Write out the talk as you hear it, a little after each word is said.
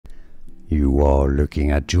You are looking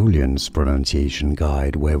at Julian's pronunciation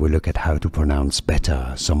guide, where we look at how to pronounce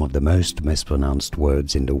better some of the most mispronounced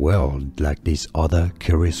words in the world, like this other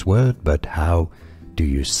curious word. But how do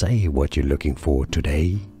you say what you're looking for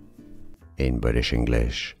today? In British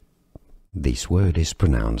English, this word is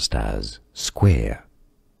pronounced as square,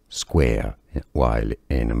 square, while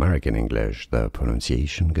in American English the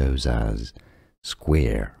pronunciation goes as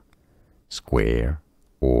square, square,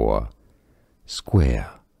 or square.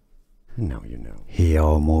 Now you know. Here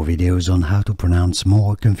are more videos on how to pronounce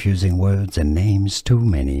more confusing words and names too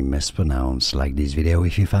many mispronounced. Like this video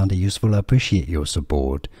if you found it useful. I appreciate your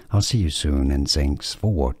support. I'll see you soon and thanks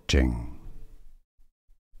for watching.